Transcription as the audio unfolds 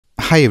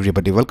Hi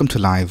everybody, welcome to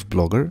Live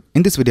Blogger.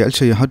 In this video, I'll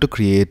show you how to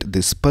create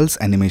this pulse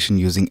animation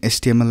using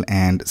HTML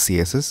and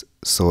CSS.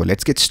 So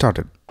let's get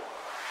started.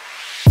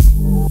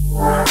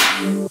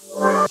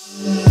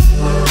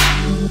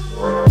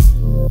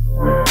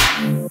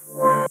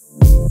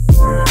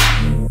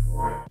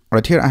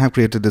 Right here, I have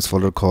created this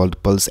folder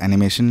called Pulse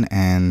Animation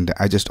and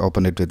I just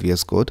opened it with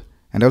VS Code.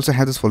 And I also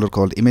have this folder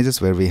called Images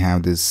where we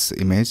have this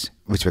image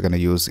which we're going to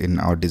use in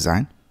our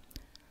design.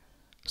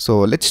 So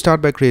let's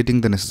start by creating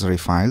the necessary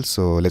file.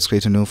 So let's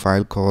create a new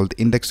file called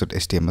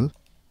index.html.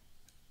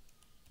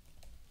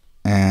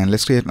 And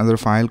let's create another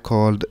file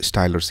called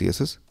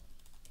style.css.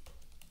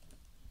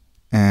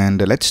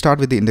 And let's start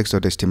with the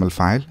index.html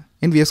file.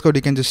 In VS Code,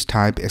 you can just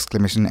type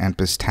exclamation and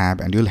press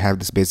tab and you'll have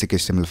this basic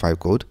HTML5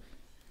 code.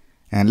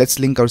 And let's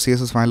link our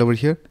CSS file over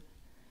here.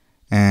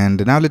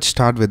 And now let's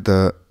start with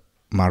the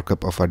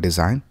markup of our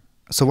design.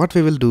 So what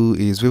we will do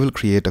is we will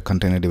create a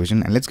container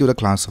division and let's give it a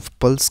class of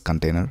pulse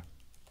container.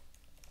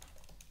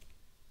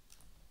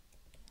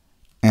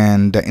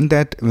 And in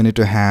that we need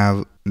to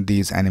have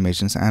these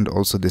animations and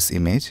also this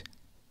image.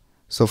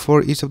 So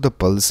for each of the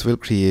pulse we'll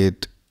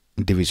create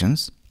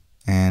divisions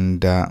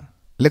and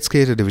let's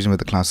create a division with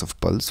the class of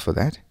pulse for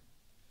that.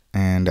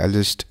 And I'll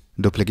just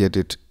duplicate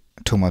it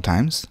 2 more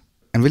times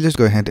and we'll just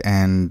go ahead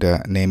and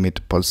name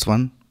it pulse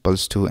 1,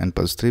 pulse 2 and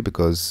pulse 3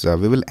 because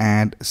we will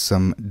add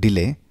some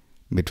delay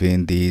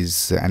between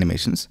these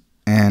animations.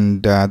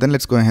 And then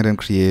let's go ahead and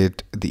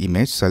create the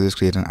image. So I'll just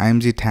create an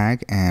img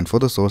tag and for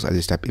the source I'll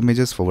just type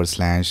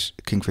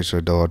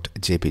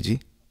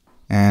images/kingfisher.jpg.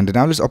 And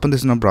now let's open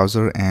this in our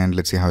browser and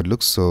let's see how it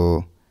looks.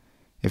 So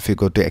if we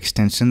go to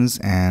extensions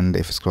and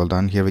if we scroll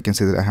down here, we can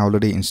see that I have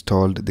already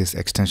installed this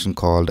extension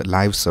called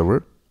Live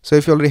Server. So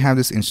if you already have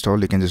this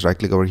installed, you can just right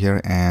click over here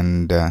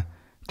and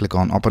click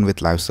on Open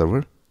with Live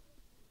Server.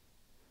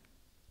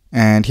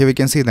 And here we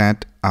can see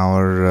that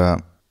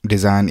our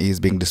design is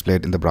being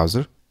displayed in the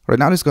browser. Right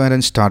now, let's go ahead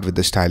and start with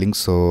the styling.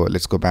 So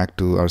let's go back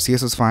to our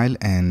CSS file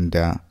and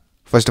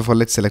first of all,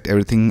 let's select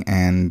everything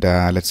and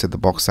let's set the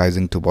box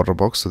sizing to border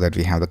box so that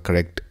we have the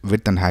correct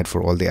width and height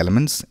for all the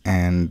elements.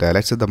 And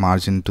let's set the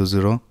margin to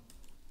 0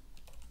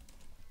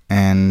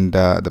 and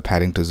the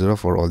padding to 0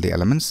 for all the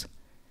elements.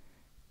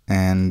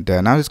 And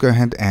now let's go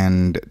ahead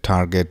and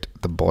target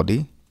the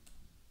body.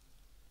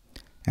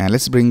 And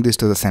let's bring this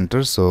to the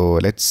center. So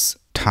let's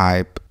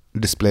type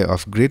display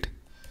of grid,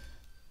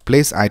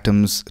 place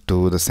items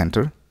to the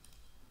center.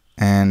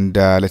 And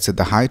let's set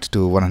the height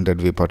to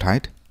 100 viewport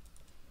height.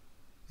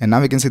 And now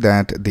we can see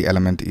that the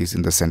element is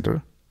in the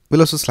center. We'll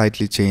also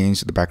slightly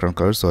change the background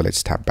color. So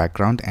let's tap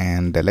background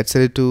and let's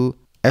set it to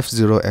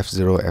F0,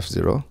 F0,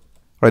 F0.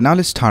 Right now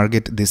let's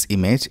target this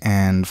image.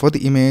 And for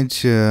the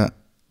image,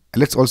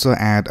 let's also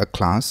add a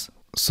class.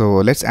 So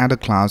let's add a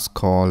class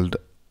called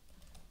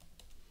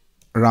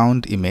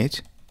round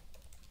image.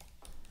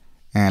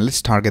 And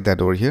let's target that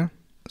over here.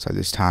 So I'll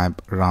just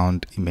type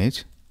round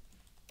image.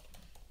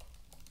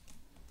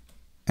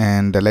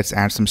 And let's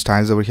add some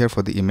styles over here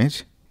for the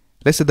image.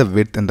 Let's set the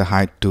width and the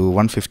height to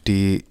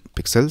 150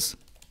 pixels.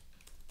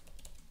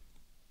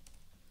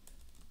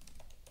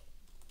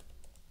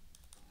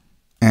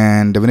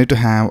 And we need to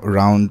have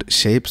round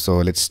shape. So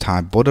let's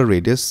type border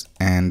radius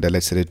and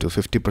let's set it to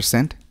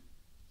 50%.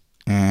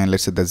 And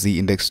let's set the Z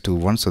index to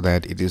 1 so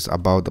that it is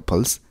above the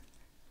pulse.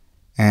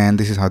 And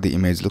this is how the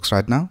image looks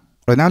right now.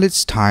 Right now let's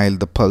style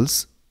the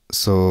pulse.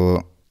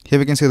 So here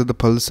we can see that the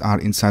pulse are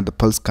inside the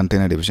pulse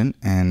container division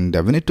and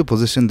we need to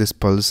position this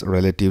pulse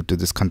relative to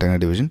this container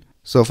division.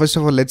 So first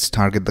of all, let's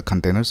target the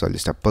container. So I'll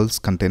just type pulse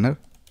container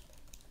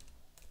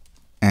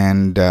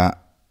and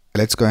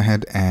let's go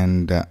ahead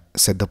and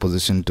set the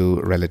position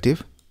to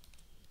relative.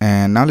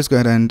 And now let's go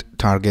ahead and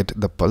target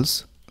the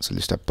pulse. So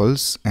let's type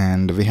pulse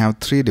and we have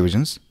 3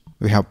 divisions.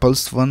 We have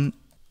pulse 1,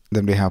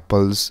 then we have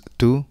pulse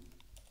 2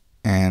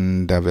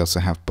 and we also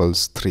have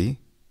pulse 3.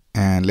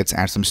 And let's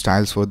add some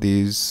styles for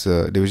these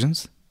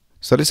divisions.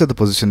 So let's set the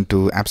position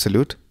to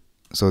absolute.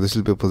 So this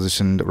will be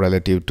positioned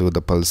relative to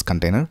the pulse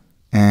container.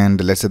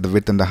 And let's set the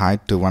width and the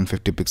height to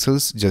 150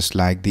 pixels, just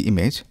like the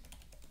image.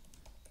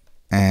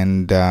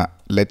 And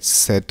let's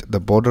set the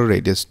border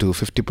radius to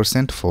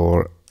 50%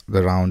 for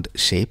the round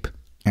shape.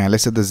 And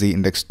let's set the Z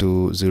index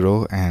to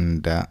 0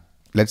 and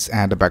let's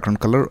add a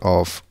background color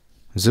of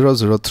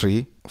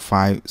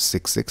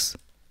 003566.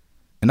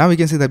 And now we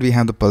can see that we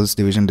have the pulse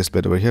division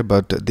displayed over here,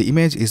 but the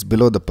image is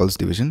below the pulse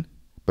division.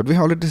 But we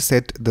have already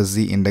set the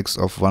Z index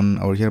of 1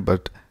 over here,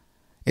 but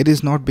it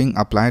is not being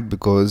applied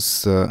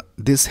because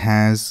this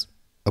has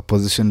a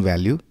position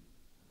value.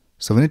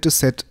 So we need to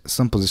set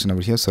some position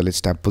over here. So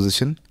let's tap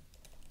position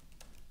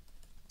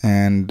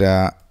and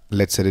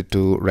let's set it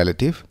to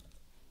relative.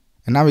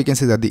 And now we can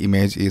see that the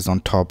image is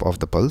on top of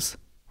the pulse.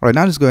 All right,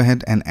 now let's go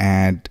ahead and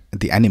add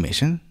the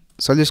animation.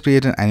 So I'll just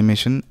create an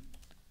animation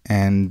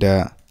and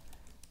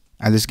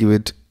I'll just give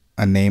it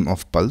a name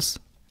of pulse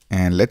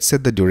and let's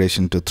set the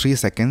duration to 3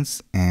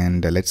 seconds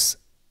and let's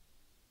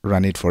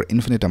run it for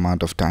infinite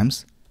amount of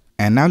times.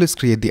 And now let's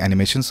create the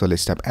animation. So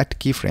let's tap add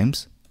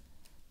keyframes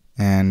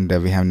and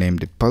we have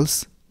named it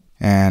pulse.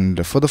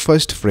 And for the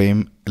first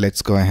frame,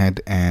 let's go ahead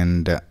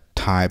and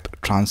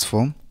type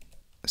transform,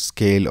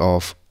 scale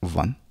of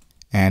 1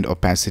 and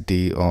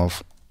opacity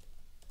of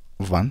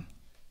 1.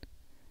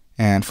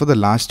 And for the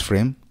last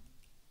frame,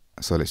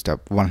 so let's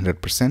tap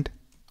 100%.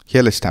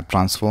 Here let's tap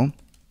transform,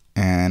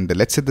 and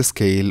let's set the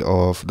scale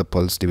of the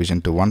pulse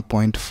division to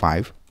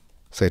 1.5,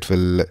 so it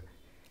will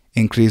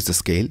increase the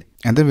scale,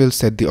 and then we'll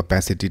set the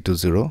opacity to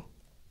 0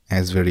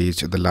 as we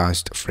reach the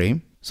last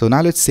frame. So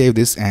now let's save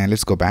this and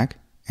let's go back,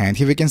 and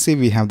here we can see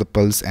we have the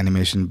pulse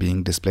animation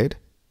being displayed.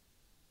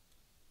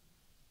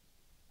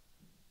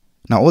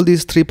 Now all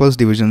these 3 pulse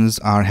divisions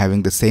are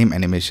having the same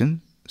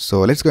animation,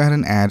 so let's go ahead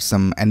and add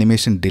some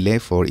animation delay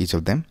for each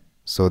of them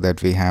so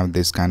that we have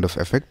this kind of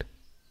effect.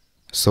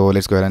 So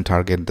let's go ahead and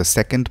target the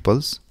second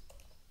pulse,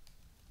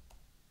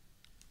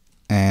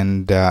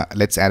 and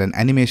let's add an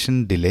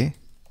animation delay,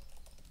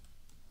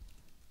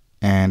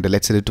 and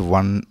let's set it to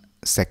 1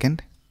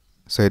 second,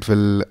 so it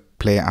will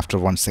play after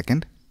 1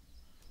 second.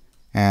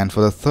 And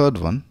for the third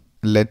one,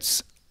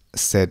 let's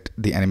set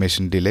the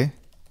animation delay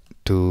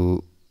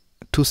to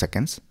 2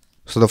 seconds.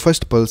 So the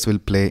first pulse will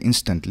play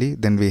instantly,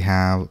 then we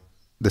have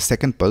the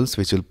second pulse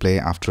which will play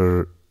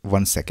after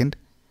 1 second,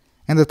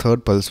 and the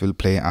third pulse will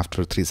play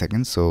after 3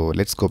 seconds. So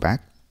let's go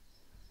back,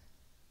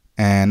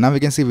 and now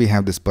we can see we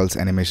have this pulse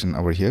animation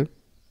over here.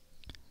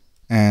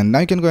 And now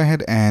you can go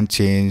ahead and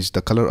change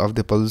the color of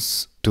the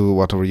pulse to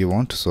whatever you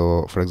want.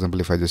 So for example,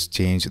 if I just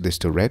change this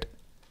to red,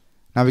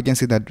 now we can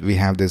see that we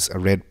have this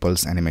red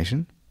pulse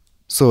animation.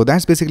 So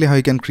that's basically how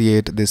you can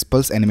create this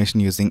pulse animation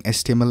using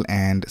HTML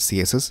and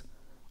CSS.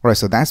 Alright,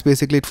 so that's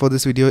basically it for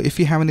this video. If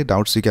you have any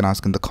doubts, you can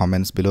ask in the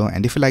comments below.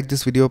 And if you like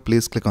this video,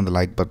 please click on the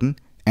like button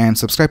and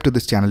subscribe to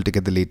this channel to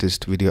get the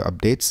latest video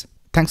updates.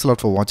 Thanks a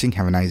lot for watching.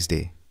 Have a nice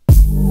day.